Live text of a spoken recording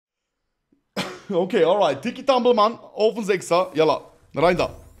Okay, alright. Tiki Tumble, Mann. Auf den Sechser. Jalla. Rein da.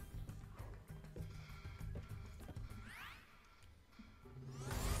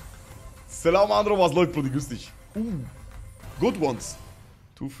 Salam, Andro. Was läuft, Brudi? Grüß dich. Good ones.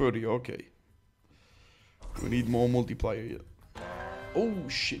 230, okay. We need more multiplier here. Oh,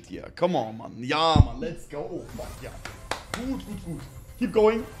 shit, yeah. Come on, Mann. Ja, Mann. Let's go. Oh, fuck, ja. Gut, gut, gut. Keep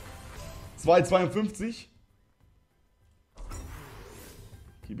going. 2,52.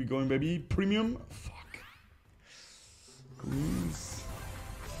 Keep it going, baby. Premium. Fuck. Greens.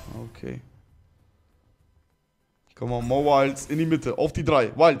 Okay. Come on, more Wilds. In die Mitte. Auf die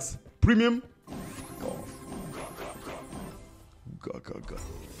 3. Wilds. Premium. Fuck off. God.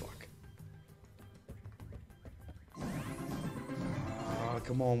 Fuck. Ah,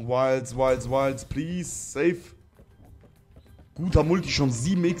 come on. Wilds. Please. Safe. Guter Multi schon.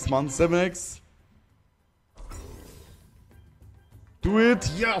 7x, Mann. 7x. Do it.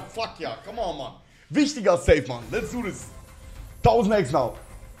 Yeah, fuck yeah. Come on, man. Wichtiger Safe, man. Let's do this. 1000x now.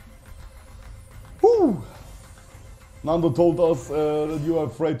 Woo. Nando told us that you are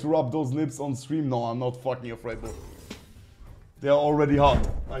afraid to rub those lips on stream. No, I'm not fucking afraid, bro. They are already hot.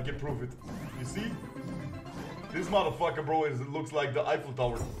 I can prove it. You see? This motherfucker, bro, it looks like the Eiffel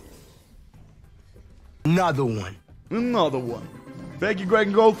Tower. Another one. Thank you, Greg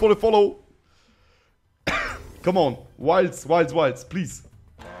and Gold, for the follow. Come on. Wilds, please.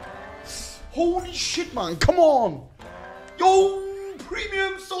 Holy shit, man. Come on. Yo,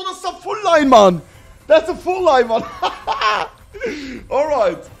 Premium, so that's a full line, man. That's a full line, man.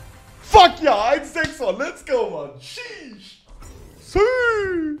 Alright. Fuck yeah, 1,6er. Let's go, man. Sheesh.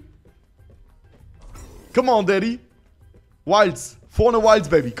 See. Come on, Daddy. Wilds. Vorne Wilds,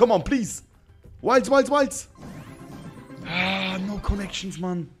 baby. Come on, please. Wilds. Ah, no connections,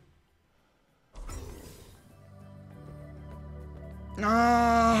 man.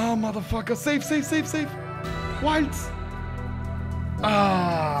 Ah, motherfucker. Safe. Wilds.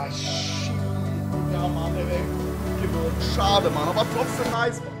 Ah, shit. Ja, Mann, ey. Schade, Mann. Aber trotzdem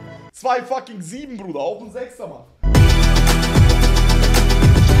nice, Mann. 2 fucking 7, Bruder. Auf den 6er, Mann.